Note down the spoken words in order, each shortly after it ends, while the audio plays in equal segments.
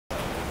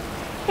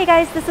Hey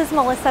guys, this is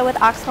Melissa with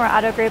Oxmoor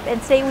Auto Group, and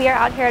today we are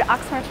out here at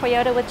Oxmoor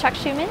Toyota with Chuck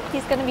Schumann.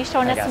 He's going to be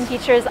showing us some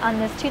features on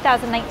this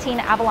 2019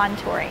 Avalon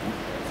Touring.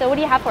 So what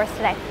do you have for us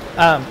today?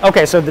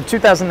 Okay, so the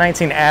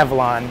 2019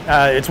 Avalon,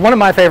 it's one of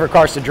my favorite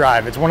cars to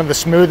drive. It's one of the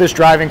smoothest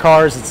driving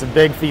cars. It's a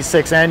big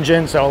V6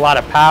 engine, so a lot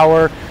of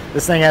power.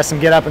 This thing has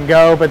some get up and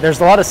go, but there's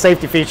a lot of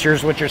safety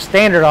features which are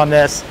standard on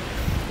this,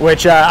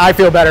 which I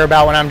feel better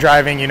about when I'm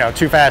driving,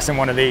 too fast in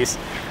one of these.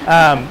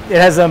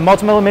 It has a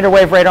multi-millimeter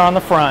wave radar on the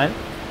front.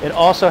 It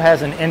also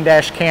has an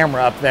in-dash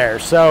camera up there.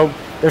 So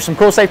there's some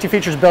cool safety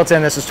features built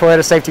in. This is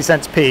Toyota Safety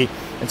Sense P.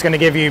 It's going to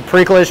give you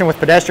pre-collision with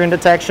pedestrian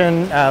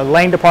detection,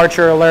 lane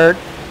departure alert,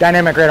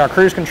 dynamic radar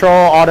cruise control,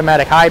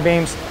 automatic high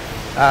beams,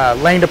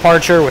 lane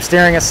departure with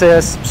steering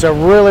assist. So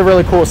really,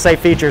 really cool safe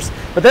features.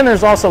 But then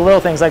there's also little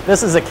things like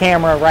this is a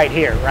camera right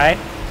here, right?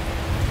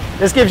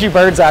 This gives you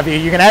bird's eye view.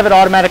 You can have it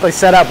automatically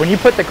set up. When you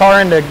put the car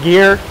into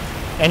gear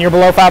and you're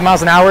below 5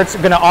 miles an hour, it's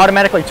going to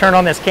automatically turn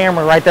on this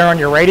camera right there on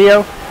your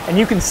radio, and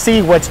you can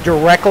see what's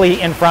directly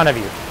in front of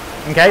you.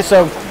 Okay,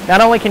 so not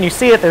only can you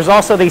see it, there's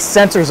also these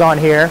sensors on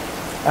here.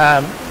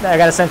 I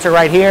got a sensor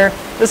right here.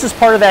 This is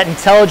part of that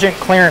intelligent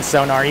clearance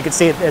sonar. You can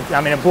see it,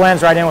 it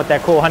blends right in with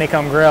that cool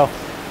honeycomb grill.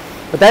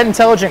 But that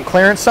intelligent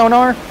clearance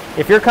sonar,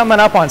 if you're coming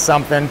up on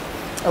something,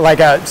 like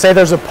say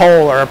there's a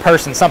pole or a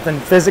person, something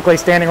physically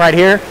standing right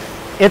here,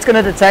 it's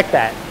going to detect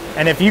that.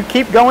 And if you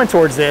keep going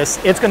towards this,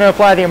 it's going to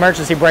apply the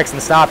emergency brakes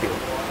and stop you.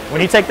 When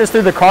you take this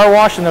through the car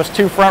wash and those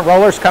two front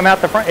rollers come out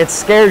the front, it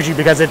scares you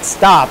because it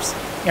stops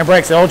and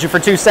brakes. It holds you for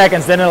 2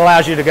 seconds, then it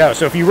allows you to go.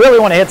 So if you really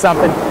want to hit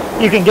something,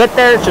 you can get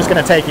there, it's just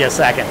going to take you a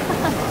second.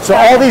 So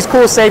all these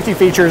cool safety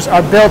features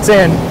are built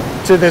in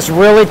to this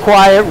really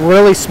quiet,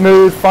 really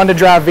smooth, fun to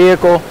drive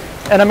vehicle.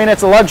 And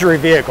it's a luxury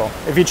vehicle.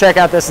 If you check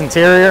out this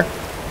interior,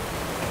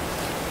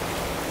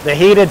 the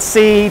heated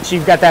seats,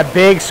 you've got that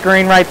big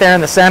screen right there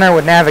in the center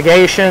with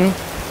navigation.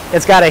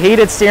 It's got a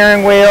heated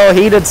steering wheel,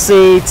 heated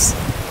seats,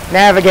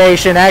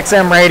 navigation,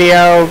 XM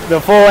radio, the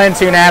full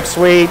Entune app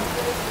suite.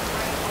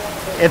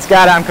 It's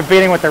got, I'm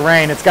competing with the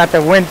rain, it's got the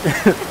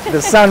the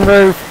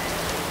sunroof,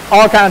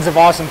 all kinds of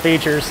awesome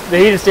features. The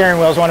heated steering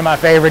wheel is one of my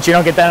favorites. You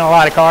don't get that in a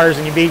lot of cars,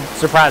 and you'd be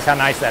surprised how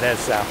nice that is.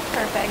 So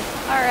perfect.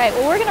 All right,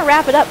 well, we're going to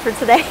wrap it up for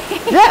today.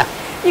 Yeah.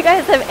 If you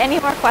guys have any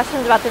more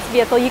questions about this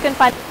vehicle, you can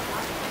find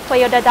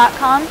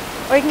Toyota.com,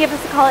 or you can give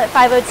us a call at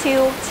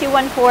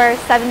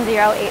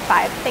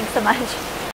 502-214-7085. Thanks so much.